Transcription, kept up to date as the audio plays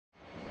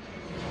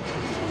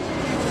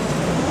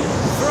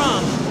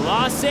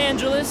Los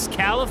Angeles,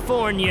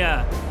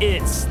 California.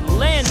 It's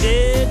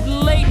Landed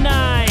Late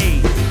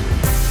Night.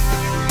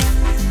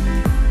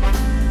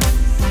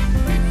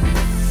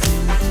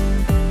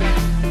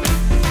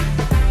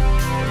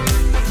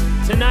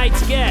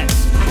 Tonight's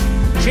guest,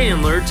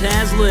 Chandler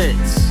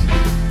Taslitz.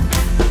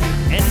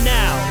 And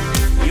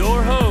now,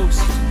 your host,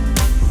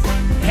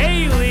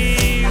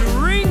 Haley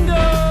Ringo.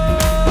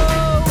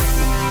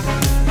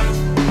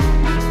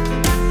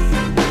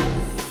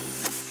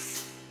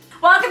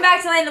 Welcome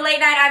back to Landed Late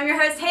Night. I'm your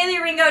host, Haley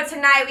Ringo.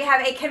 Tonight we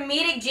have a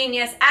comedic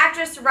genius,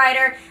 actress,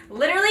 writer.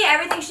 Literally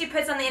everything she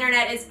puts on the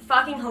internet is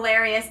fucking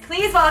hilarious.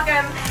 Please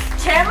welcome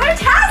Chandler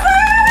Taslitz!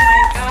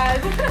 Oh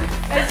my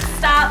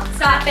god.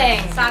 Stop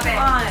it. Stop it. Come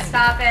on.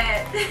 Stop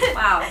it.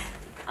 Wow.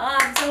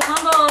 I'm so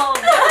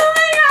humbled. Oh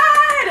my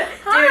god!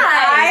 Hi. Dude,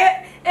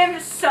 I am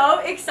so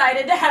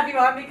excited to have you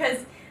on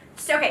because,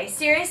 okay,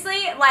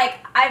 seriously, like,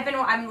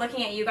 I'm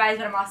looking at you guys,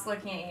 but I'm also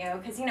looking at you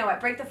because you know what?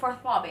 Break the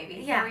fourth wall,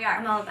 baby. Yeah, Here we are.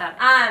 I'm all about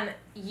it.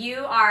 You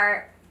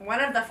are one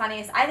of the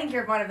funniest. I think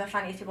you're one of the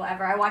funniest people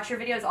ever. I watch your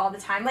videos all the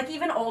time. Like,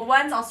 even old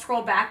ones, I'll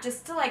scroll back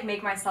just to, like,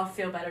 make myself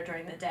feel better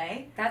during the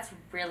day. That's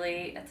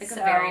like a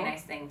very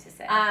nice thing to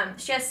say.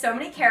 She has so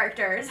many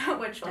characters,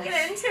 which we'll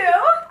get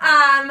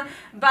into.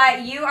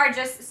 But you are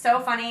just so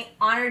funny.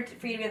 Honored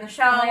for you to be on the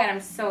show. Oh my god,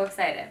 I'm so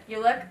excited.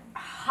 You look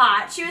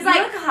hot. She was You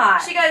like, look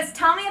hot. She goes,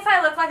 tell me if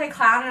I look like a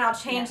clown and I'll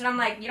change. And I'm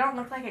like, you don't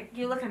look like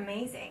you look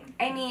amazing.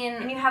 I mean,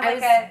 And you have like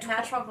a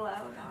natural glow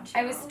about you.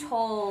 I was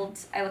told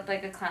I looked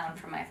like a clown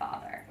from my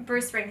father.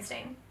 Bruce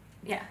Springsteen.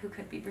 Yeah, who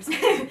could be Bruce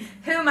Springsteen?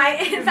 Who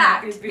might, in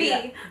fact, be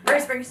Yeah.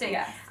 Bruce Springsteen.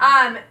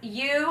 Yeah.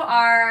 You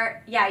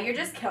are, you're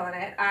just killing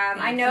it.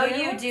 I know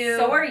you do.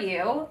 So are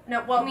you.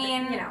 No, well, I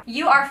mean, you know,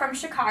 you are from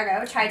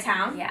Chicago,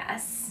 Chi-Town.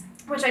 Yes.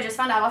 Which I just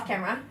found out off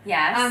camera.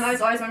 Yes. I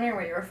was always wondering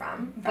where you were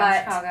from.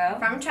 Chicago.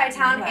 From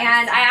Chi-Town. Midwest.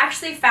 And I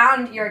actually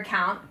found your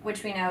account,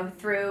 which we know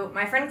through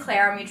my friend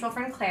Claire, our mutual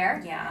friend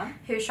Claire. Yeah.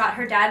 Who shot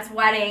her dad's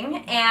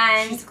wedding.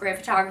 And She's a great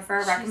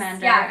photographer, recommend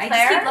her. yeah, I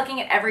Claire, just keep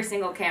looking at every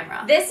single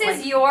camera. this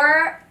is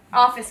your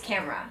office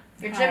camera.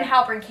 Your Jim Right.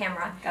 Halpern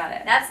camera. Got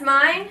it. That's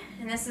mine,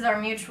 and this is our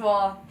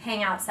mutual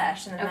hangout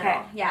sesh in the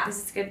middle. Yeah.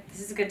 This is good.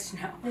 This is good to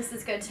know. This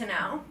is good to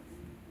know.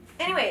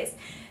 Anyways,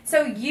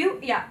 so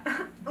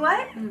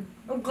what?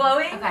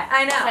 Glowing? Okay.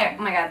 I know. Claire,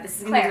 oh my god, this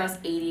is gonna be the most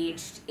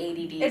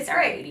ADD. It's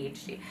great.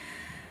 ADHD.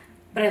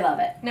 But I love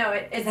it. No,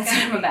 it's That's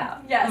gonna what I'm be-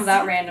 about. Yes. I'm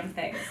about random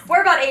things.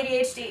 We're about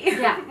ADHD.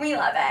 Yeah. We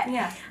love it.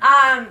 Yeah.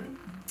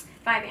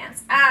 Five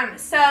ants.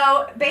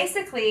 So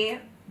basically,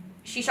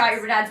 she shot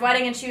your dad's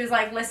wedding, and she was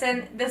like,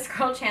 "Listen, this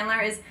girl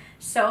Chandler is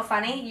so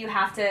funny. You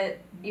have to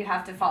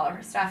follow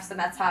her stuff." So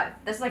that's how.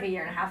 This is like a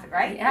year and a half,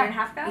 right? Yeah. Year and a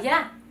half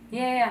ago.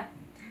 Yeah.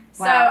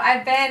 So Wow.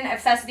 I've been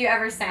obsessed with you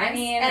ever since. I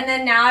mean, and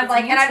then now I've it's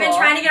like, and I've been mutual.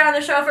 trying to get on the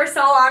show for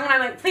so long, and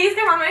I'm like, please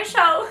come on my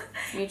show.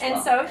 Mutual.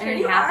 And so here it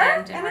you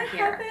happened, are, and we're it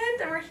here.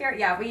 happened, and we're here.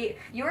 Yeah,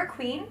 you are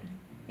queen.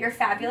 You're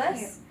fabulous.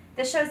 Thank you.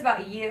 This show's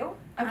about you.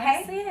 Okay.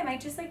 Honestly, I might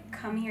just like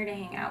come here to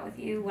hang out with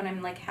you when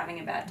I'm like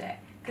having a bad day.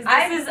 Because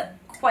I'm- this is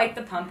quite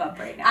the pump up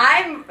right now.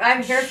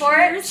 I'm here for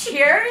it.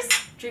 Cheers.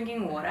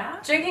 Drinking water.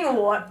 Drinking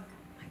water.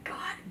 Oh my God.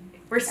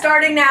 We're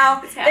starting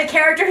now. It's The happening.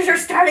 characters are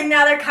starting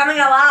now. They're coming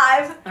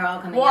alive. They're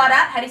all coming Water.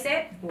 out. How do you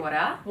say it?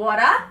 Water.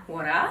 Water.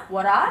 Water.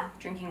 Water.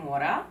 Drinking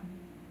water.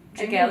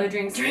 Drinking- A girl who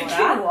drinks Drinking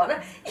water.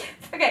 water.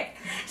 Okay.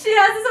 She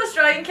has this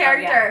Australian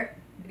character.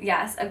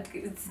 Yes,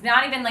 it's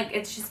not even like,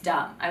 it's just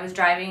dumb. I was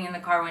driving in the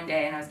car one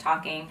day and I was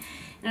talking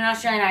in an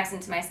Australian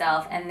accent to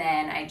myself, and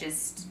then I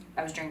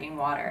was drinking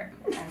water.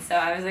 And so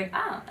I was like,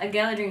 oh, a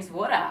girl who drinks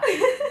water.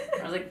 I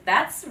was like,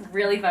 that's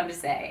really fun to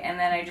say. And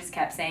then I just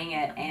kept saying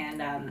it,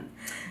 and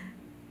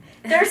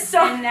They're so.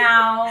 and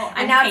now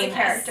I'm now famous. it's a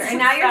character. And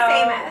now you're So,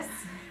 famous.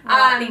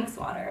 thanks,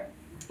 water.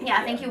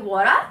 Yeah. Thank you,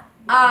 water.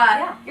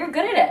 Yeah, you're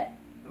good at it.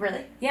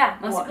 Really. Yeah,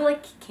 most What? people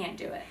like can't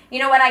do it. You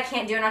know what? I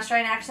can't do an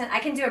Australian accent. I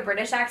can do a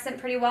British accent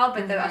pretty well,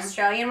 but the Mhm.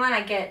 Australian one,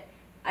 I get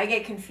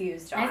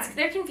confused on.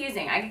 They're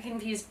confusing. I get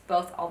confused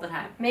both all the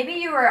time. Maybe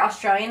you were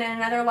Australian in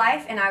another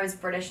life, and I was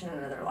British in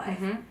another life.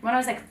 When I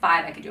was like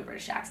 5, I could do a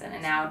British accent,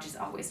 and now it just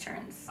always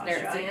turns.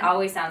 Australian? It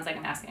always sounds like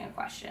I'm asking a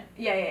question.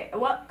 Yeah.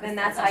 Well, and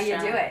that's that's how you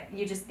do Australian. it.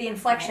 You just the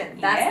inflection.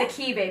 Right. That's Yeah. the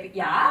key, baby.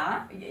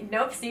 Yeah.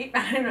 Nope. See,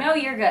 I don't know. No,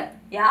 you're good.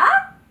 Yeah.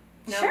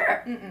 No.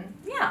 Sure. Mm-mm.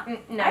 Yeah.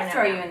 No, I'd no,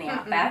 throw no. you in the Mm-mm.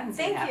 outback and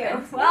see Thank what you.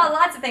 happens. Well,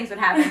 lots of things would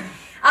happen.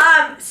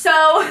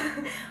 So,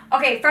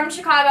 okay, from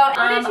Chicago.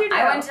 What did you do?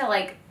 I went to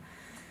like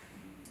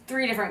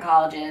 3 different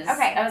colleges.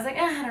 Okay. I was like,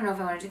 I don't know if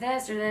I want to do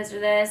this or this or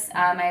this.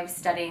 I was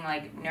studying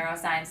like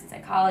neuroscience and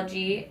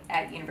psychology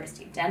at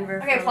University of Denver.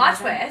 for Okay, a plot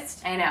little bit.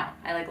 twist. I know.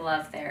 I like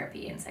love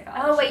therapy and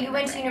psychology. Oh wait, you and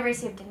went to everything.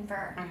 University of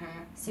Denver.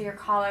 Mhm. So you're a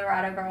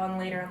Colorado girl and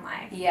later in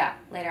life. Yeah,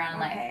 later on in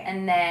life. Okay.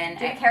 And then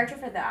Do you have a character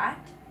for that?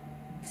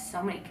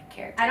 so many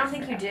characters. I don't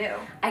think for you them.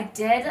 do. I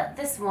did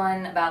this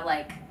one about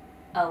like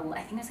I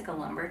think it was like a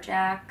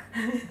lumberjack.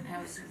 And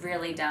it was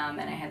really dumb,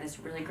 and I had this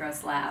really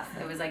gross laugh.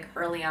 It was like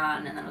early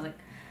on, and then I was like,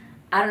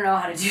 I don't know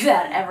how to do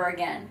that ever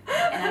again.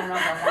 And I don't know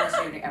if I want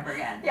to do it ever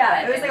again.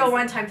 Yeah, But it was like a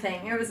one-time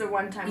thing. It was a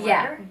one-time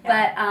Yeah, wonder.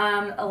 but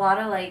a lot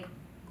of like,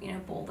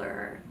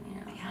 Boulder,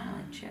 kind of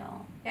like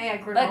chill. Yeah,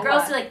 granola. But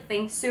girls who like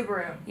think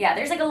Subaru. Yeah,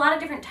 there's like a lot of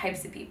different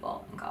types of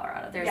people in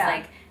Colorado. There's Yeah.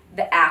 like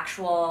the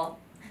actual.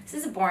 This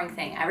is a boring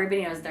thing.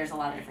 Everybody knows there's a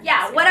lot of different. Yeah,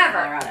 types of whatever.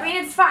 people in Colorado. I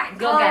mean, it's fine.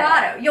 You'll get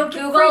Colorado. it. You'll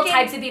Google freaking...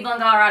 types of people in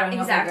Colorado and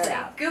Exactly. you'll figure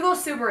it out. Google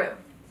Subaru.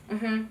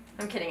 Mm-hmm.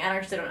 I'm kidding. I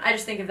actually don't. I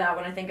just think of that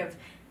when I think of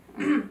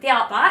the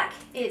outback.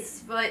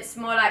 It's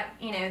more like,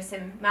 you know,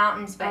 some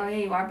mountains, but Oh yeah,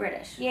 you are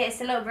British. yeah, it's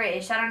a little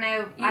British. I don't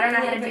know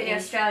how to do the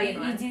Australian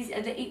one. It's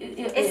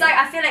It's like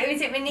I feel like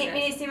we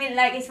need to be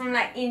like it's from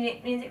like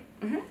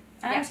Mm-hmm.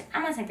 Yeah.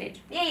 I'm on the same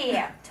page.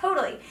 yeah,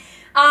 totally.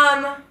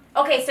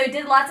 Okay, so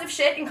did lots of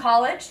shit in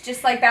college,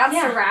 just like bounced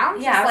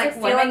around, Yeah, I just was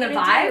like what am feeling I the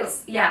gonna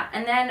vibes. do? Yeah,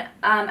 and then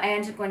I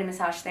ended up going to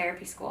massage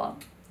therapy school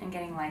and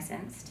getting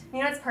licensed. You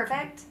know what's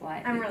perfect?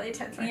 What? I'm really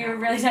tense right You're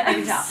now. really tense. I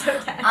can tell. So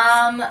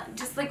tense.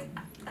 Just like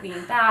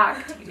lean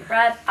back, take a deep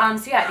breath.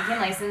 So yeah, I became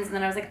licensed, and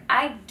then I was like,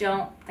 I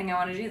don't think I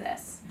want to do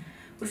this,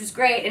 which was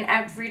great. And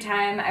every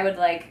time I would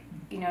like,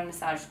 you know, in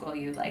massage school,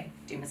 you like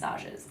do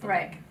massages.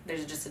 Right. Like,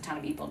 there's just a ton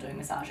of people doing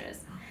massages,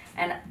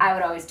 and I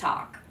would always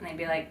talk, and they'd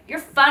be like, "You're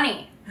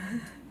funny.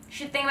 You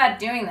should think about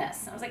doing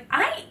this." And I was like,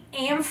 I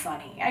am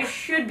funny. I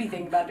should be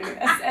thinking about doing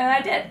this, and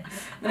I did.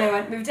 Then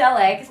I moved to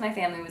LA because my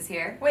family was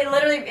here. Wait,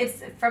 literally,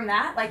 it's from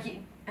that? Like,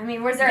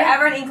 was there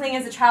ever an inkling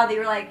as a child that you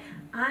were like,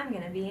 I'm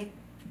gonna be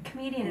a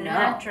comedian and an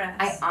actress?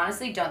 I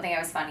honestly don't think I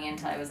was funny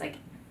until I was like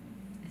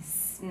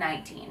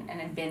 19 and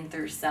had been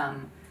through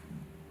some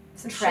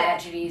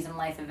tragedies and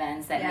life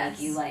events that make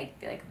you like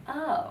be like,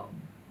 oh,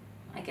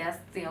 I guess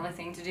the only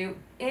thing to do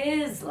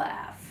is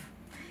laugh.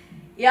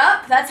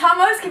 Yep, that's how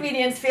most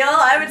comedians feel.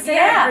 I would say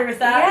I agree with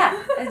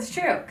that. Yeah, it's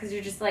true. Because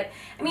you're just like,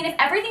 I mean, if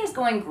everything's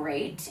going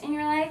great in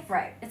your life,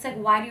 Right. it's like,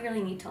 why do you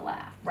really need to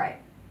laugh? Right.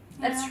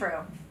 That's know? true.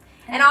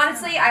 And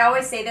honestly, I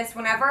always say this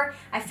whenever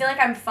I feel like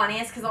I'm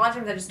funniest, because a lot of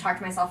times I just talk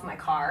to myself in my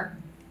car.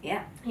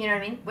 Yeah. You know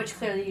what I mean? Which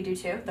clearly you do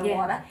too, the Yeah.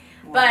 water.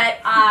 Water.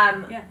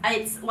 But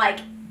it's like,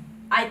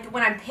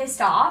 when I'm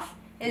pissed off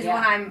is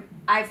when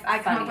I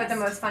come up with the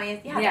most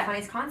funniest, the funniest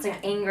It's content.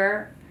 like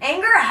anger.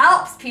 Anger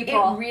helps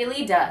people. It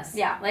really does.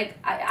 Yeah. Like,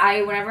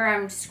 I whenever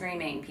I'm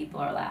screaming,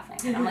 people are laughing.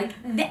 And I'm like,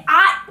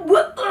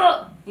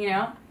 you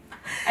know?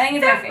 I think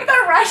it's my favorite.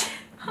 The rush.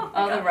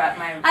 The rut,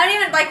 my... I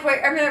don't even, like,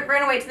 we're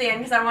gonna wait to the end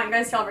because I want you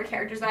guys to tell our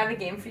characters, but I have a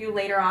game for you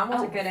later on.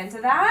 We'll get into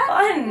that.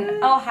 Fun!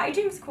 Oh, hi,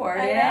 James Corden.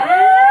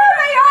 Oh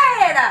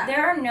my god!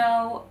 There are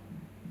no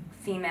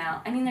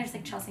female... I mean, there's,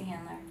 like, Chelsea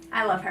Handler.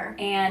 I love her.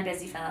 And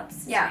Busy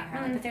Phillips. Yeah.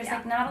 But there's,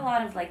 like, not a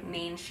lot of, like,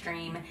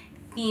 mainstream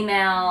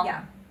female...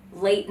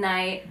 late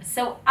night.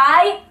 So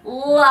I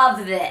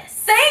love this.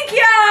 Thank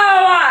you!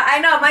 I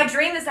know. My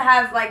dream is to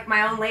have, like,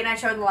 my own late night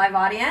show with a live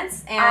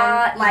audience.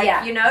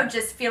 And, you know,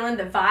 just feeling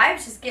the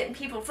vibes, just getting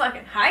people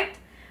fucking hyped.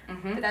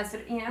 Mm-hmm. But that's,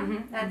 you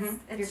know,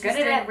 it's You're just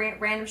good at doing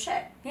random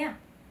shit. Yeah.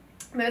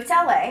 Moved to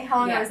LA. How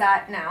long ago was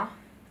that now?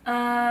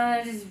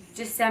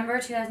 December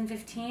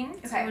 2015. Okay.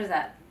 So what is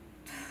that?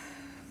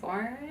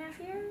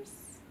 4.5 years?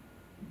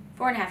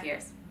 4.5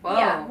 years. Whoa.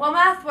 Yeah. Well,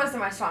 math wasn't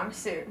my strong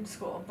suit in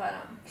school,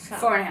 but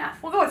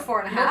 4.5. We'll go with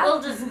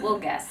 4.5. We'll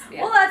guess.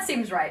 Yeah. Well, that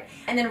seems right.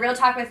 And then Real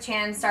Talk with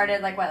Chan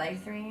started like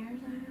 3 years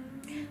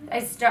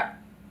ago?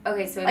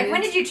 Okay, so like when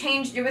did you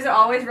change? Was it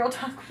always Real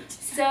Talk with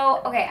Chan?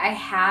 So okay, I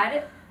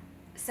had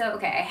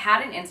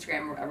an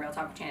Instagram, a Real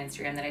Talk with Chan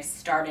Instagram that I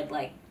started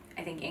like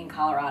I think in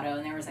Colorado,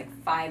 and there was like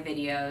 5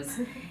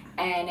 videos,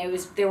 and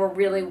they were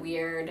really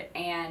weird,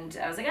 and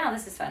I was like, oh,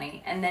 this is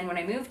funny. And then when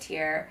I moved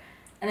here.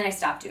 And then I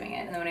stopped doing it.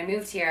 And then when I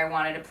moved here, I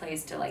wanted a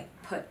place to, like,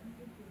 put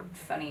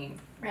funny...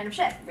 Random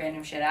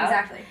shit out.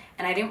 Exactly.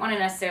 And I didn't want to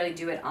necessarily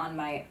do it on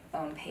my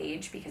own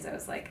page because I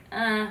was like,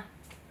 I'm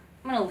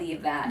going to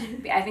leave that.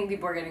 I think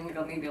people are getting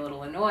maybe a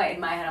little annoyed. In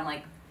my head, I'm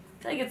like,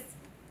 I feel like I'm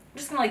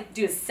just going to, like,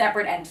 do a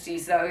separate entity.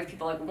 So if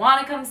people, like,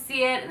 want to come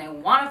see it and they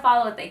want to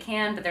follow it, they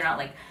can. But they're not,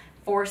 like,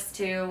 forced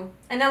to.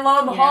 And then lo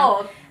and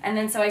behold. And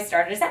then so I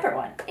started a separate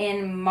one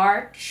in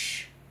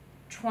March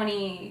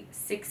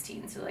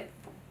 2016. So, like,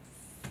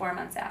 4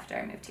 months after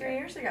I moved here. 3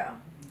 years ago.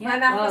 Yeah. My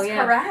math was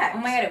correct. Oh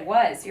my god, it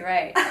was. You're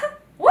right.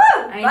 Woo!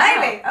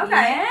 Baby! Okay.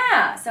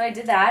 Yeah. So I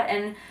did that,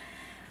 and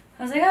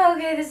I was like, oh,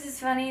 okay, this is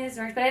funny, this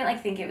works. But I didn't,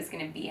 like, think it was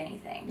going to be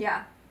anything.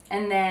 Yeah.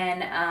 And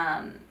then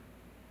I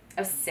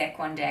was sick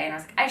one day, and I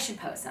was like, I should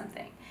post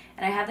something.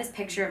 And I had this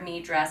picture of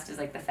me dressed as,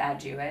 like, the fad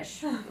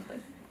Jewish.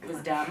 It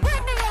was dumb.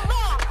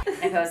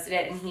 I posted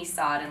it, and he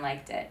saw it and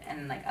liked it.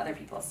 And, like, other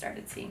people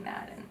started seeing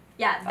that. And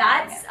yeah,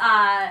 that's,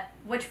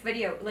 which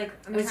video? Like,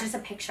 it was just a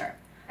picture.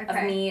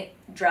 Of me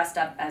dressed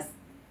up as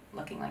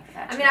looking like the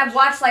fat Jewish. I mean, I've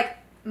watched, like,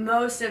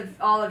 most of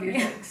all of your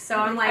things, so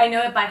I'm like... I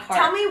know it by heart.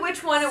 Tell me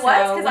which one it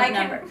was, because I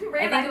can...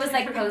 I think it was,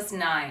 like, remember. post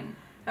 9.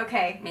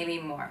 Okay. Maybe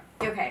more.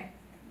 Okay.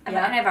 And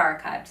I've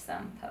archived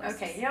some posts.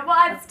 Okay. Yeah,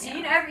 well,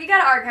 you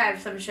gotta archive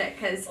some shit,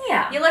 because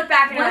you look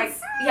back and you're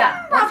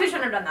like, probably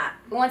shouldn't have done that.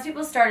 Once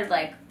people started,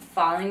 like,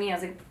 following me, I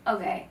was like,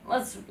 okay,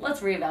 let's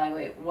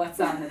reevaluate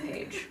what's on the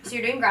page. So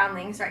you're doing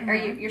Groundlings, right?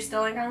 Mm-hmm. You're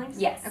still in Groundlings?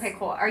 Yes. Okay,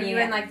 cool. Are you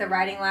in, like, the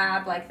writing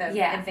lab, like the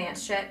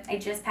advanced shit? I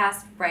just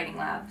passed writing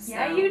lab. So.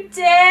 Yeah, you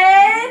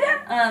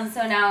did!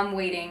 So now I'm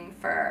waiting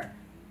for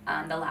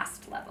The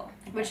last level.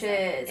 Which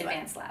is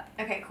Advanced Lab.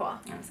 Okay, cool.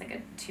 And it's like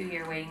a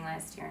 2-year waiting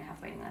list,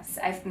 1.5 waiting list.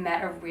 I've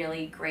met a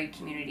really great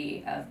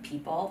community of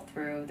people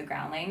through the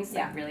Groundlings,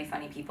 like really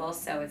funny people.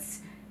 So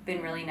it's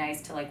been really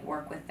nice to like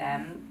work with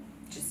them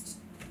just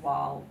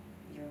while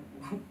you're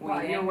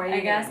waiting,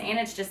 I guess. And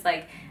it's just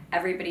like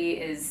everybody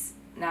is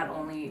not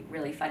only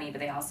really funny, but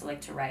they also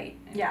like to write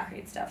and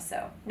create stuff.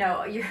 So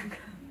no,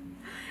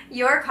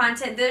 your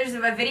content. There's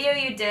a video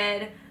you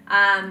did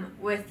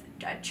with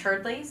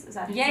Churdley's, is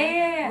that his name?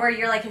 Yeah. Where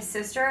you're like his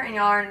sister and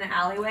y'all are in an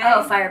alleyway.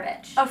 Oh, Fire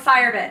Bitch. Oh,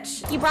 Fire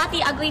Bitch. You brought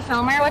the ugly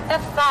filmer? What the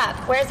fuck?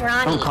 Where's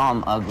Ronnie? Don't call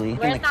him ugly.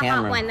 Where's in the the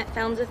camera. hot one that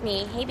films with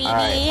me? Hey, baby.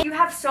 Right. You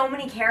have so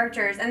many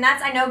characters, and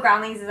that's, I know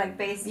Groundlings is like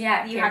based, you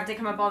have to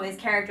come up with all these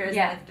characters.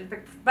 Yeah.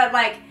 But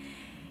like,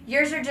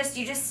 yours are just,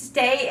 you just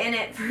stay in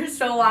it for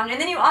so long. And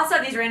then you also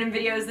have these random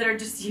videos that are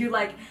just you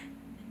like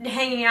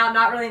hanging out,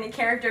 not really in a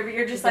character, but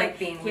you're just like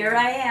being here weird.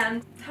 I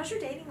am. How's your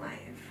dating life?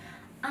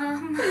 You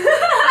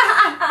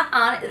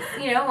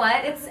know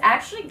what? It's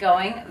actually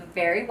going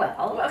very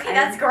well. Okay,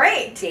 that's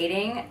great.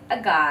 Dating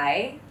a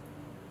guy.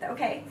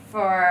 Okay.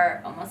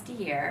 For almost a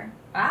year.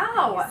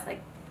 Wow. He's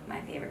like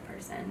my favorite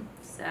person.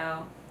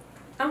 So.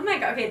 Oh my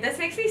god. Okay, this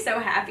makes me so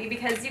happy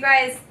because you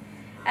guys,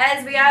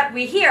 as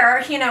we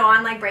hear, you know,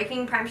 on like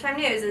breaking primetime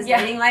news, is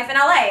dating life in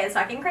LA is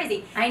fucking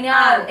crazy. I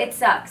know. It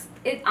sucks.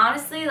 It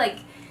honestly, like,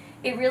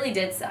 it really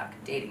did suck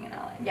dating in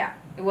LA. Yeah.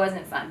 It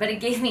wasn't fun, but it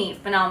gave me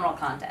phenomenal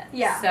content.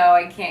 Yeah. So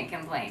I can't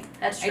complain.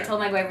 That's true. I told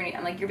my boyfriend,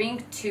 I'm like, you're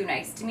being too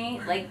nice to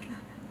me. Like,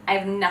 I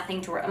have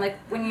nothing to work. I'm like,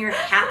 when you're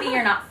happy,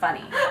 you're not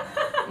funny.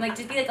 I'm like,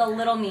 just be like a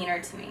little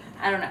meaner to me.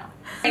 I don't know.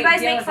 You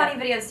guys make funny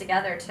videos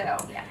together too.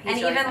 Yeah. And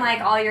really even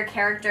like all your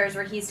characters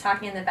where he's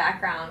talking in the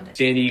background.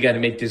 Sandy, you got to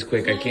make this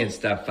quick. I can't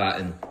stop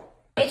fighting.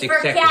 It's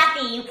for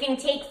Kathy. You can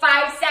take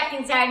 5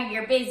 seconds out of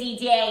your busy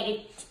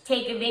day to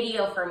take a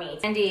video for me.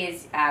 Sandy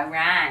is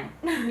Ron.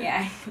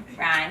 Yeah,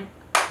 Ron.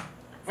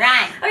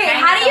 Ron. Okay,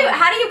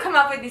 how do you come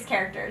up with these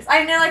characters?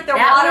 I know like the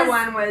water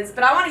one was,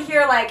 but I want to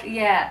hear like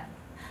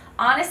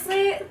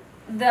honestly,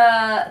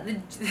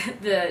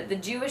 the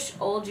Jewish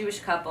old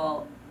Jewish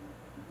couple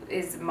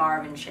is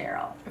Marv and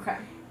Cheryl. Okay.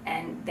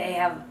 And they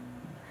have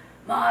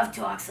Marv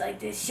talks like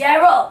this,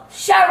 Cheryl.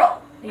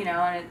 You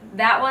know, and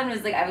that one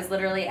was like I was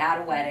literally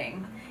at a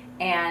wedding,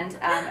 and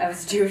it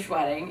was a Jewish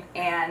wedding,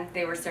 and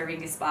they were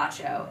serving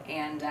gazpacho,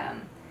 and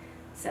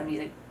somebody's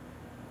like,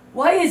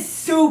 "Why is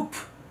soup?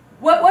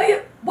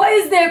 Why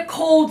is there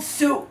cold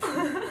soup?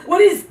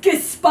 What is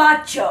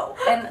gazpacho?"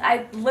 And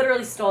I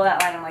literally stole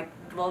that line. I'm like,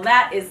 well,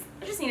 I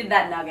just needed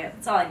that nugget.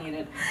 That's all I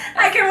needed.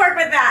 I can work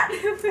with that.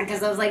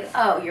 Because I was like,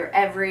 oh, you're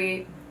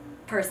every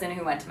person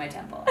who went to my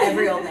temple.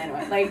 Every old man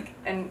went. Like,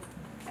 and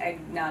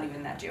I'm not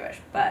even that Jewish,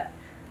 but,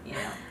 you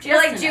know. You're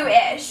like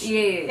Jewish.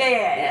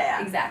 Yeah.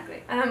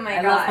 Exactly. Oh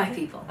my god. I love my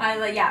people.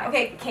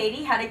 Okay,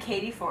 Katie, how did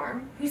Katie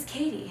form? Who's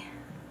Katie?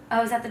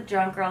 Oh, is that the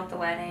drunk girl at the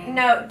wedding?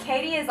 No,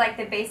 Katie is like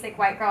the basic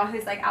white girl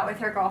who's like out with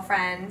her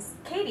girlfriends.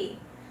 Katie.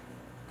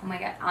 Oh my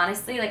god,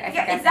 honestly, like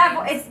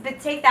I but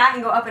take that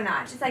and go up a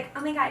notch. It's like, oh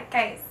my god,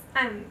 guys,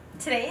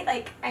 today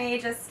like I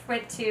just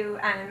went to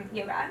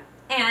yoga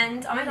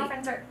and all my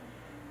girlfriends are.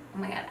 Oh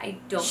my god, I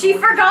don't. She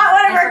forgot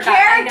one of her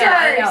characters.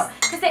 I know,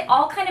 because they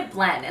all kind of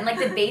blend, and like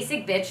the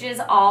basic bitches,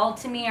 all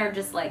to me are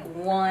just like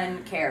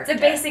one character. It's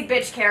a basic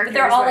bitch character. But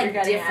they're all like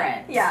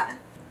different. Yeah.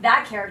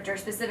 That character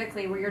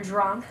specifically, where you're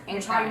drunk and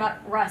you're talking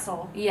about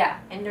Russell. Yeah.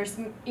 And there's,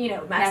 you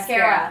know,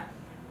 mascara.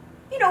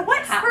 You know,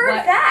 what spurred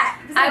what?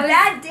 that? Was it a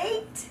bad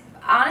date?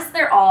 Honestly,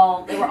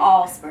 they were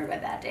all spurred by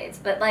bad dates.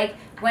 But like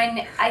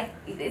when I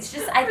think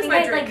I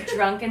like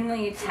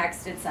drunkenly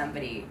texted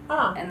somebody,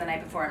 and the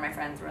night before, and my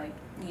friends were like,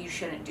 "You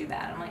shouldn't do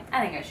that." I'm like,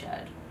 I think I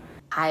should.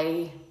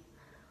 Hi,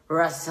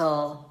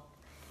 Russell.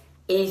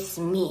 It's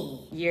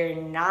me. You're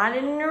not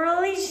in a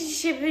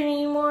relationship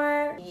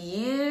anymore.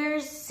 You're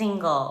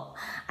single.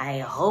 I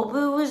hope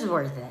it was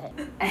worth it.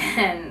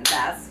 And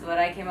that's what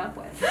I came up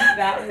with.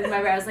 That was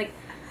I was like,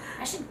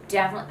 I should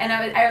definitely. And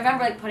I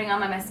remember like putting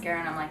on my mascara,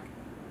 and I'm like,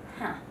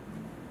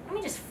 let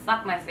me just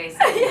fuck my face.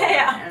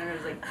 Yeah. And it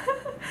was like,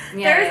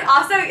 There's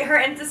also her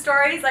Insta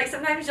stories. Like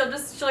sometimes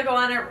she'll go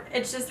on her.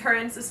 It's just her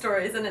Insta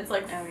stories, and it's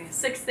like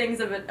 6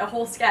 things of a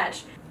whole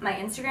sketch. My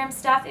Instagram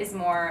stuff is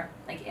more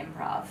like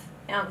improv.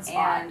 On the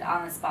spot. And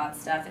on the spot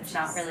stuff, it's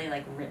not really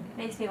like written.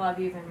 Makes me love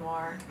you even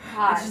more.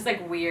 God. It's just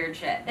like weird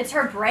shit. It's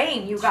her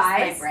brain, you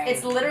guys.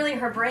 It's literally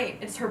her brain.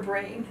 It's her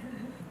brain.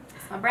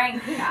 It's my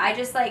brain. I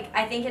just like,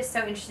 I think it's so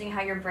interesting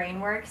how your brain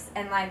works,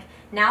 and like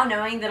now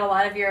knowing that a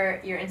lot of your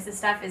Insta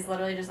stuff is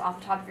literally just off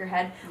the top of your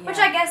head, which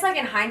I guess like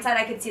in hindsight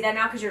I could see that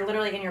now because you're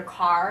literally in your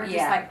car, just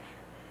like.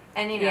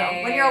 And you know,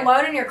 when you're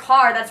alone in your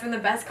car, that's when the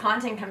best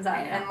content comes out.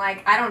 And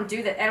like, I don't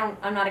do that.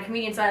 I'm not a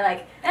comedian, so I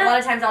like a lot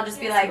of times I'll just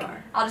be like,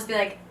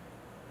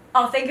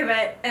 I'll think of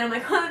it, and I'm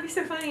like, oh, that'd be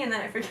so funny, and then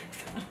I forget.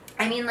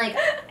 I mean, like,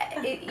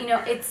 you know,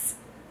 it's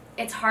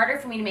harder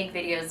for me to make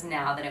videos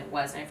now than it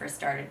was when I first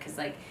started, because,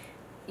 like,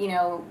 you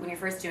know, when you're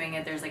first doing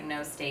it, there's, like,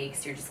 no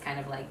stakes. You're just kind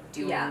of, like,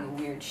 doing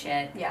weird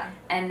shit. Yeah.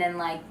 And then,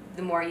 like,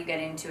 the more you get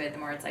into it, the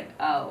more it's like,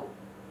 oh,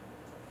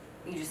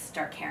 you just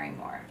start caring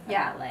more.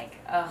 Yeah. About, like,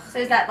 ugh. So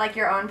is that like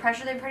your own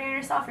pressure that you're putting on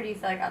yourself, or do you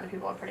feel like other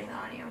people are putting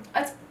that on you?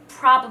 It's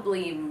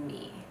probably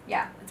me.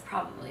 Yeah. It's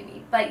probably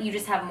me. But you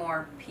just have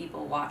more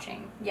people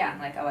watching. Yeah.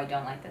 Being like, oh, I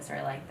don't like this, or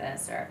I like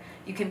this, or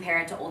you compare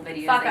it to old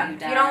videos Fuck that 'em. you've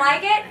done. You don't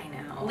like it?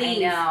 I know.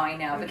 Leave. I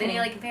know. But then Okay. you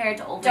like compare it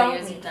to old Don't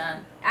videos leave. you've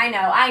done. I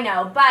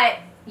know. But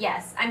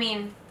yes, I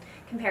mean,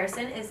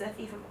 comparison is the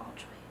thief of all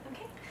joy.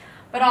 Okay.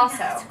 But also,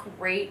 That's a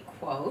great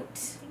quote.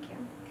 thank you.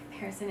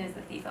 Comparison is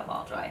the thief of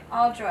all joy.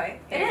 All joy.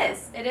 It Yeah.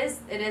 is.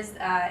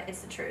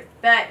 It's the truth.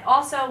 But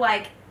also,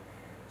 like,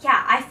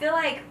 yeah, I feel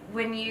like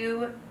when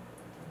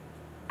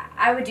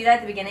I would do that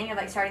at the beginning of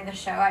like starting the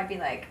show. I'd be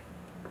like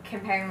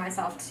comparing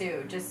myself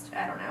to just,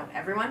 I don't know,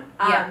 everyone.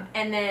 Yeah.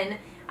 And then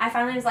I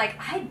finally was like,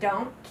 I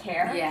don't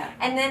care. Yeah.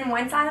 And then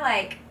once I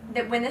like,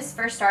 when this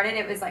first started,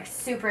 it was like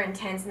super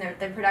intense, and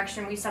the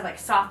production, we used to have like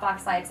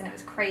softbox lights, and it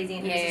was crazy,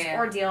 and it was this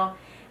ordeal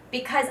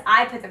because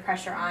I put the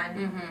pressure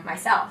on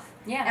myself.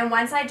 Yeah. And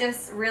once I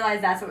just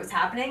realized that's what was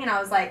happening, and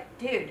I was like,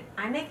 dude,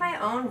 I make my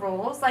own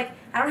rules. Like,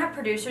 I don't have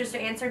producers to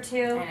answer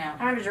to. I know. I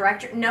don't have a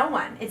director. No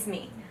one. It's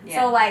me.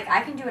 Yeah. So, like,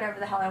 I can do whatever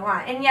the hell I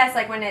want. And yes,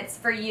 like, when it's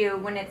for you,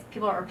 when it's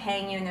people are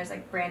paying you and there's,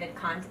 like, branded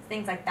content,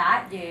 things like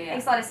that,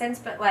 makes a lot of sense.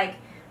 But, like,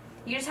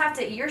 you just have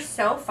to, you're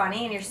so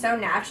funny and you're so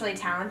naturally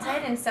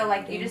talented. And so,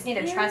 like, you just need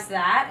to trust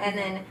that and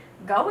then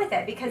go with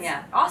it. Because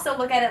also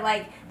look at it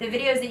like the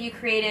videos that you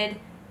created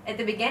at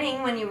the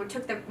beginning when you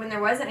when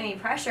there wasn't any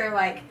pressure,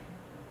 like,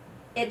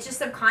 it's just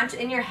subconscious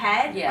in your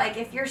head. Yeah. Like,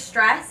 if you're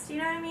stressed, you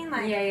know what I mean?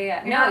 Like, Yeah.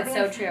 you're No, not it's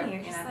being so true. funny.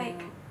 You're You're just not like,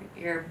 being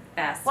your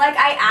best. like,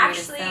 I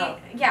greatest actually, self.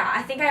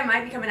 I think I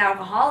might become an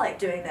alcoholic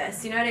doing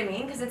this. You know what I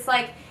mean? Because it's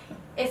like,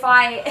 if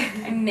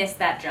I missed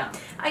that jump.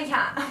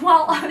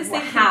 well, I was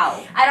thinking,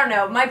 How? I don't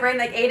know. My brain,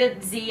 like, A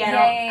to Z, I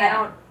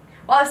don't.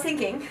 Well, I was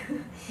thinking,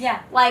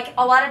 Yeah. like,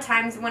 a lot of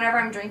times whenever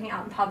I'm drinking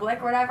out in public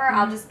or whatever,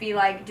 I'll just be,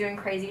 like, doing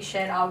crazy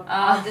shit. I'll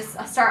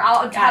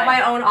have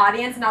my own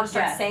audience, and I'll just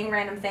start saying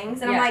random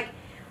things. And I'm like,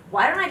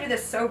 why don't I do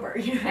this sober?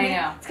 You know what I mean?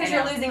 know. It's because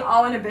you're losing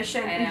all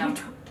inhibition. I know. And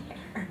you don't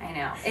care. I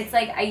know. It's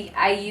like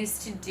I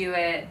used to do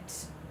it,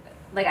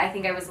 like, I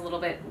think I was a little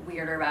bit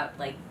weirder about,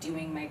 like,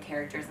 doing my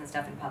characters and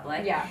stuff in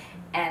public. Yeah.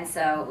 And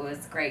so it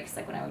was great because,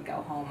 like, when I would go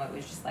home, it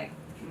was just, like,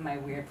 my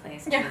weird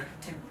place to do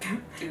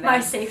that. My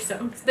safe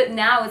zone. But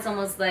now it's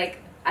almost like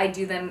I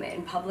do them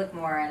in public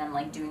more, and I'm,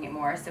 like, doing it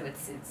more, so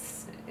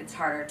it's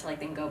harder to, like,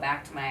 then go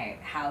back to my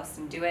house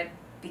and do it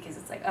because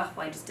it's like, oh,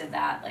 well, I just did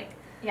that, like,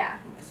 Yeah.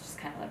 it's just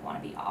kind of, like,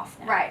 want to be off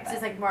now. Right. But So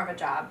it's like more of a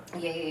job.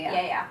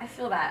 Yeah. I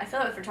feel that. I feel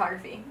it with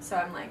photography. So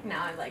I'm like,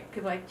 now I'm like,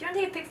 people are like, do you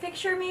want to take a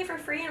picture of me for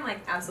free? And I'm like,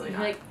 absolutely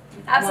not. Like,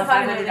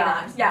 absolutely $500.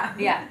 not. Yeah.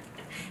 Yeah.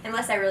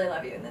 Unless I really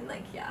love you, and then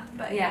like, yeah.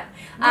 But Yeah.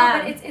 No,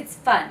 but it's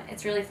fun.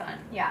 It's really fun.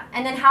 yeah.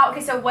 And then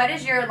okay, so what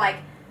is your, like,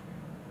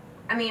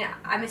 I mean,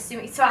 I'm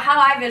assuming, so how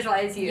I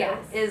visualize you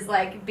is,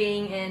 like,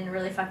 being in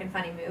really fucking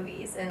funny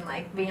movies and,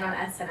 like, being on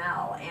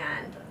SNL,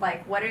 and,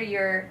 like, what are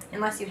your,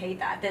 unless you hate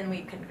that, then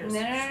we can just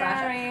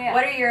scratch it. yeah.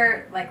 What are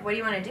your, like, what do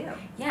you want to do?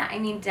 Yeah, I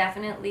mean,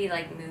 definitely,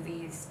 like,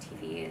 movies,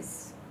 TV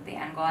is the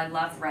end goal. I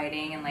love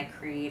writing and, like,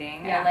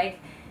 creating. Yeah.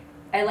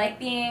 I like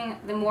being,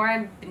 the more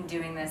I've been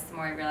doing this, the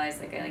more I realize,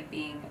 like, I like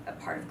being a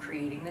part of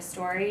creating the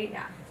story.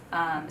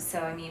 Yeah.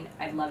 So, I mean,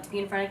 I'd love to be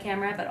in front of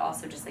camera, but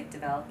also just, like,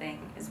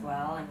 developing as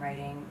well and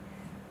writing,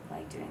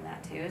 like, doing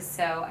that too.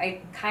 So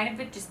I kind of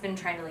have just been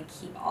trying to, like,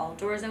 keep all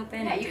doors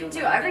open. Yeah, and you can a do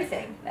little bit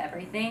everything. of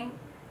everything.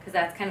 Because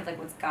that's kind of, like,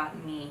 what's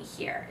gotten me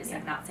here is,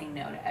 like, not saying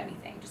no to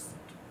anything. Just,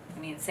 I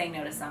mean, saying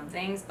no to some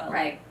things, but,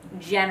 like,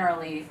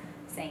 generally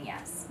saying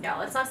yes. No,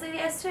 let's not say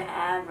yes to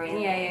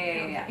everything.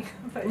 Yeah. Okay.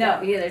 But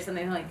No, yeah, there's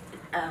something like,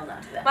 I'll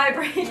not do that. my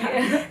brain,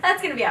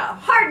 that's going to be a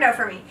hard no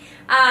for me.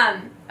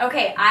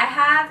 Okay, I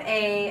have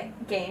a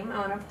game I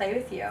want to play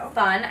with you.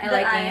 Fun. I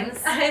like games.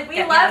 We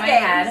Get me love out of my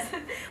head.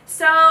 games.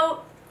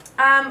 So,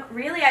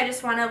 really, I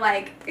just want to,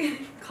 like,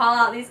 call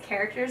out these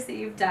characters that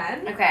you've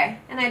done. Okay.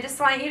 And I just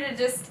want you to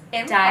just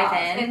dive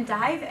in.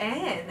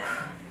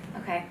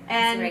 Okay.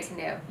 And That's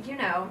what I can you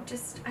know,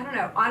 just, I don't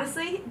know,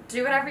 honestly,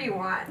 do whatever you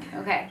want. do.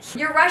 Okay.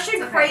 You're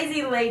Russian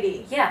crazy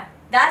lady. Yeah.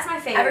 That's my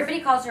favorite.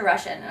 Everybody calls her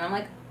Russian, and I'm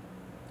like,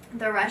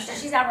 The Russian.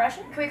 she's not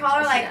Russian? Can we call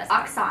her, She like, does.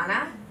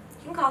 Oksana?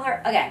 You can call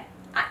her, okay.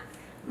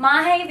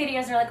 My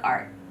videos are like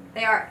art.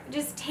 They are.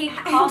 Just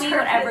call me Interpret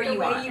whatever the you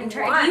way want. you If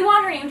want. you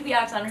want her name to be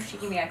Oksana, she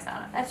can be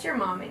Oksana. That's your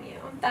mom and you.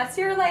 That's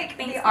your, like,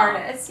 Thanks, the Mom.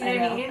 artist, you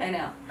know what I mean? I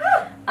know.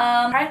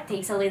 Art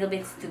takes a little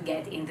bit to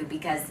get into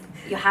because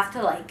you have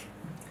to, like,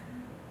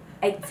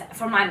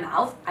 for my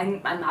mouth,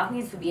 my mouth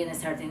needs to be in a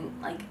certain,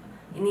 like,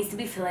 it needs to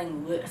be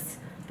feeling loose.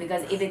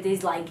 Because if it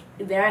is, like,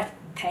 very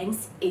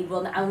tense, I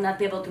will not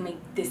be able to make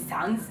the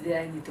sounds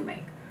that I need to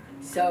make.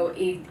 So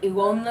it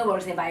only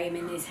works if I am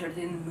in a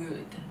certain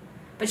mood.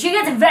 But she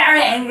gets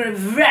very angry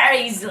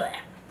very easily.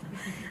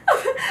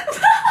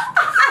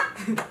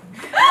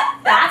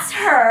 That's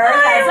her.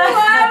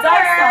 That's Oh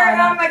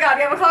Oksana. my god,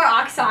 we have a call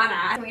her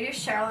Oksana. Can we do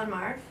Cheryl and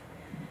Marv?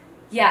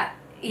 Yeah,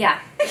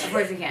 of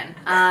course we can.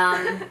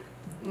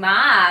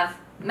 Mav,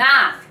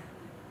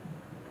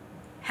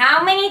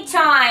 how many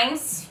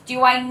times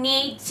do I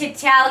need to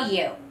tell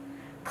you?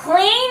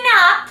 clean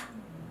up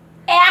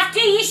after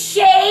you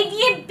shave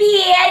your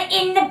beard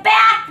in the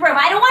bathroom.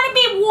 I don't want to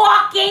be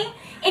walking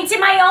into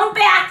my own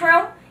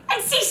bathroom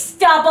and see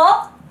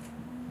stubble.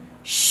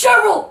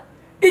 Cheryl,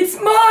 it's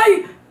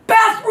my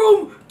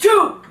bathroom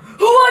too.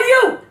 Who are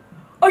you?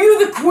 Are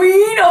you the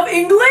Queen of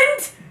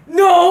England?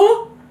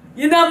 No,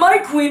 you're not my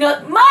queen.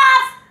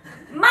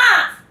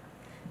 Moth!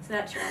 So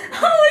that's your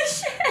Holy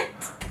shit!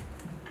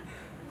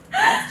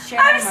 That's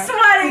I'm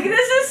sweating.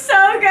 This is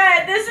so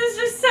good. This is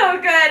just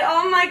so good.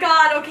 Oh my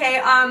god.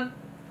 Okay.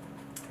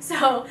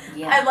 So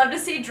Yeah. I'd love to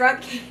see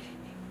drunk Katie.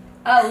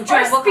 Oh,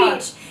 Or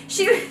what speech.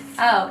 She.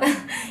 Oh.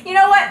 You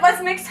know what?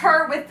 Let's mix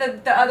her with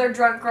the other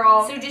drunk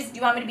girl. So just, do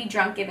you want me to be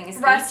drunk giving a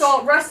speech?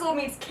 Russell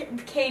meets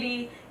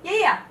Katie.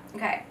 Yeah.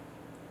 Okay.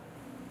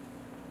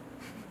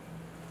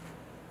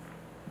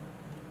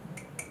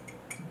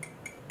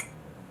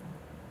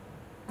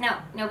 No,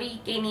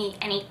 nobody gave me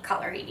any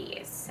colory to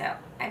use, so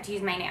I have to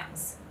use my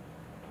nails.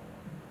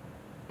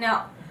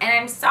 No, and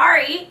I'm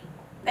sorry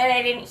that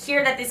I didn't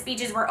hear that the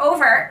speeches were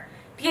over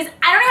because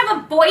I don't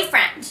have a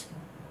boyfriend.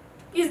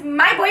 Because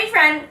my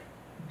boyfriend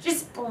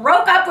just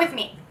broke up with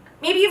me.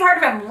 Maybe you've heard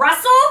of him,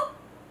 Russell?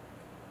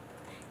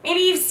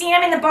 Maybe you've seen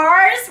him in the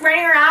bars,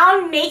 running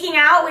around, making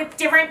out with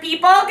different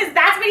people, because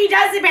that's what he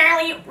does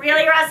apparently.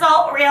 Really,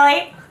 Russell?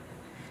 Really?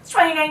 It's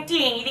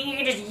 2019. You think you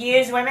can just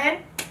use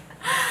women?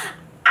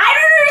 I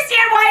don't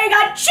understand why I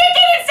got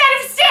chicken instead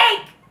of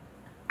steak!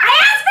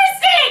 I asked for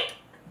steak!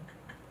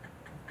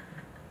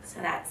 So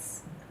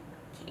that's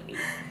Katie.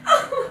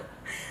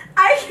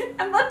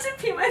 I'm about to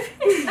pee my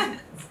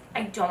pants.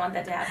 I don't want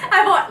that to happen.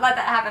 I won't let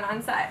that happen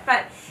on set,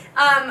 but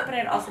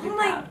I'd also be oh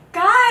proud. my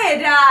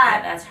god,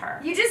 Yeah, that's her.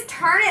 you just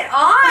turn it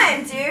on,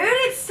 dude.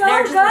 It's so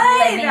They're good.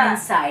 just living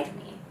inside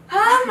me.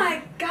 Oh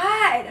my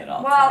god. At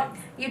all Well, times.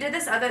 you did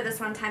this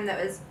one time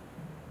that was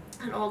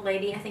an old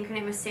lady. I think her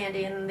name was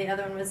Sandy, and the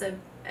other one was a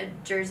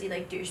Jersey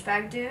like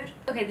douchebag dude.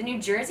 Okay, the New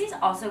Jersey's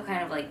also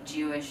kind of like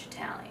Jewish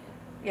Italian.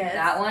 Yeah.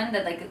 That one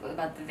that like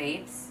about the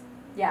vapes.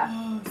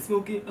 Yeah.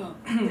 Smoking.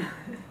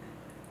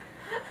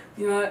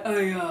 You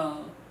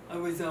know, I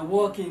was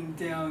walking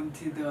down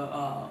to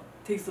the.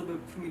 Takes a little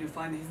bit for me to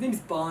find it. His name's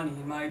Bonnie,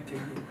 in my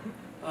opinion.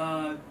 You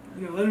know,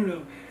 I don't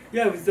know.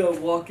 Yeah, I was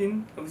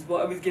walking. I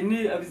was getting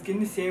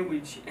a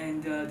sandwich,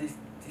 and this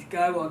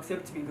guy walks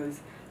up to me and goes,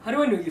 "How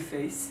do I know your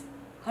face?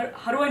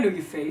 How do I know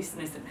your face?"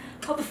 And I said,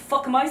 "How the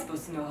fuck am I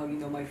supposed to know how you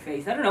know my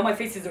face? I don't know. My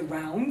face is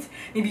around.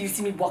 Maybe you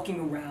see me walking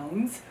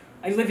around.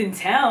 I live in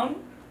town.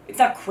 It's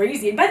not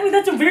crazy. And by the way,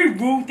 that's a very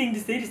rude thing to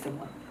say to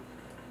someone.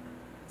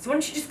 So why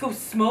don't you just go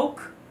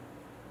smoke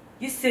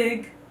your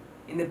cig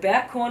in the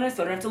back corner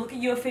so I don't have to look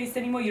at your face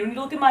anymore. You don't need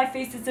to look at my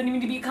face. It doesn't even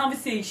need to be a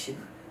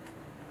conversation."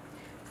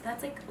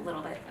 That's like a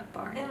little bit of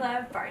Barney. I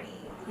love Barney.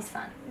 He's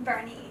fun.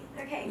 Barney.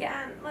 Okay.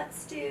 Yeah.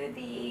 Let's do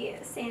the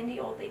Sandy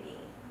old lady.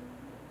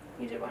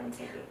 You did one,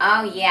 Sandy.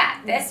 Oh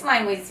yeah, this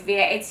one was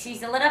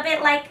she's a little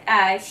bit like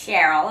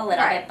Cheryl, a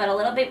little Right. bit, but a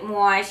little bit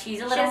more.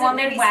 She's a little more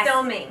maybe Midwest.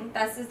 filming.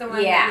 This is the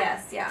one. Yeah.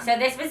 Yes. Yeah. So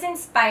this was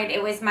inspired.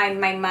 It was my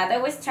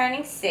mother was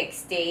turning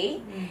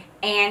 60,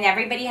 and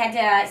everybody had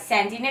to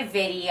send in a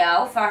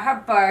video for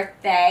her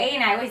birthday,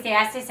 and I was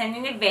asked to send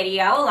in a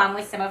video along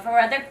with some of her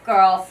other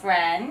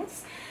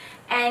girlfriends.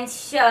 And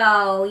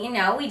so, you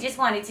know, we just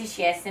wanted to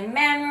share some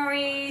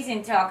memories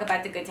and talk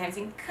about the good times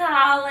in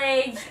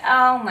college.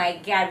 Oh my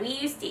God, we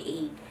used to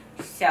eat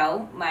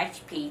so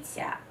much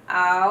pizza.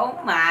 Oh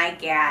my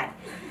God.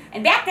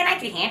 And back then I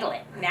could handle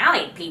it. Now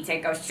I eat pizza,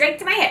 it goes straight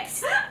to my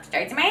hips.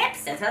 Straight to my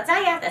hips, that's what I'll tell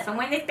you. That's when I'm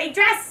wearing this big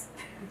dress.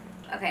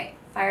 Okay,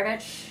 Fire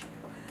Bitch.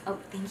 Oh,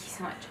 thank you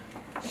so much.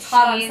 It's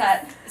hot on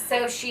set.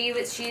 So she's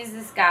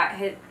this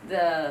guy.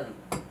 The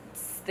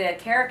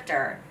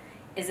character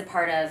is a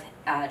part of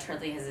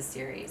Charlie has a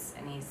series,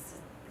 and his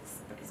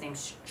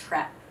name's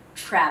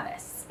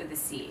Travis with a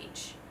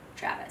CH.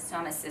 Travis. So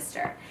I'm his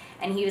sister,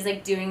 and he was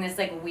like doing this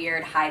like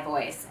weird high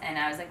voice, and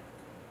I was like,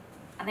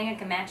 I think I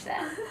can match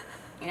that.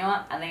 You know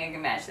what? I think I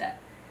can match that.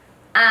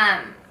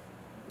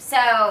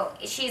 So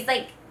she's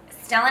like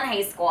still in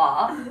high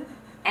school,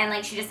 and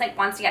like she just like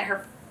wants to get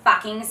her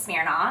fucking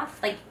Smirnoff.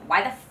 Like,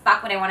 why the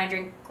fuck would I want to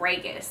drink Grey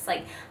Goose?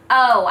 Like,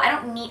 oh,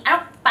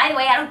 by the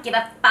way, I don't give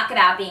a fuck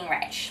about being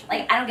rich.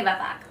 Like, I don't give a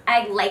fuck.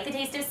 I like the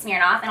taste of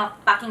Smirnoff, and I'll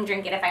fucking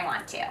drink it if I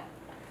want to.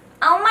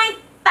 Oh my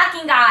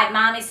fucking God,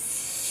 Mom is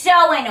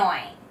so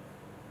annoying.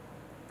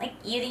 Like,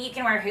 you think you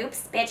can wear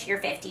hoops? Bitch, you're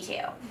 52.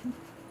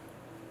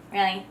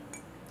 Really?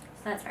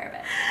 So that's Fire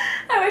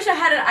Bitch. I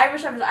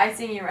wish I was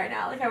icing you right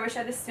now. Like, I wish I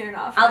had a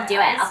Smirnoff. I'll do it.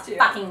 I'll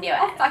fucking do it.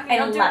 I'll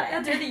love do it.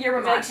 I'll do the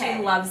yerba Like she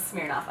mate. loves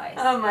Smirnoff Ice.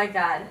 Oh my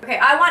God. Okay,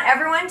 I want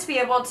everyone to be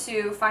able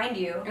to find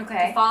you.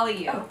 Okay. To follow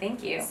you. Oh,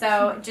 thank you.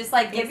 So just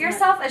like give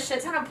yourself a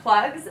shit ton of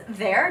plugs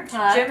there.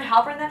 Plug. Jim,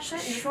 help run that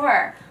shit.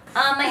 Sure.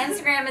 My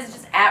Instagram is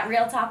just at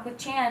Real Talk with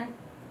Chan.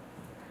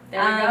 There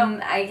we go.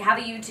 I have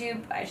a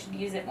YouTube. I should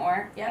use it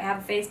more. Yep. I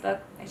have a Facebook.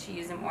 I should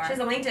use it more. She has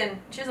a LinkedIn.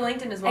 She has a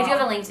LinkedIn as well. I do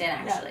have a LinkedIn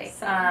actually.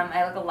 so-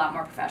 I look a lot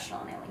more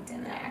professional on my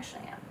LinkedIn than I Yeah.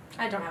 actually am.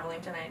 I don't have a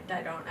LinkedIn.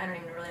 I don't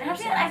even really I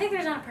understand. think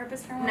there's not a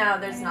purpose for one. No,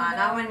 there's not.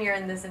 Not when you're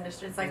in this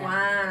industry. It's like, No. well,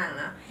 I don't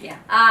know. Yeah.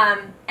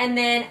 And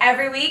then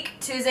every week,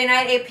 Tuesday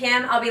night, 8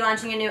 p.m., I'll be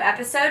launching a new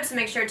episode. So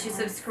make sure to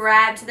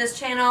subscribe to this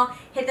channel.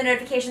 Hit the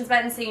notifications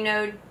button so you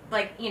know,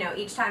 like,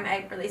 each time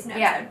I release an episode.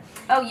 Yeah.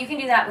 Oh, you can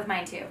do that with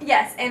mine too.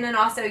 Yes, and then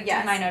also,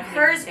 yes. my notifications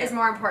Hers too. is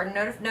more important.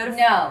 No.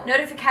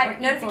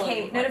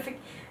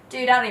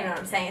 Dude, I don't even know what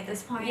I'm saying at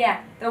this point.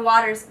 Yeah. The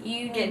water's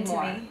You getting need to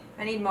more. me.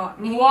 I need more.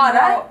 You need Water?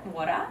 more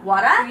water?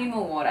 Water? You need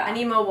more water. I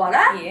need more water?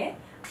 Yeah.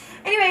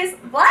 Anyways,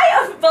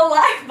 bye,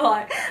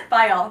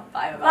 bye, y'all.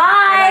 Bye, Bye. bye,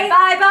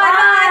 bye, bye,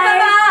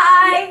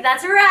 bye.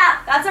 That's a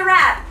wrap. That's a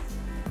wrap.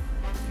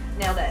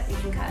 Nailed it. You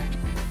can cut.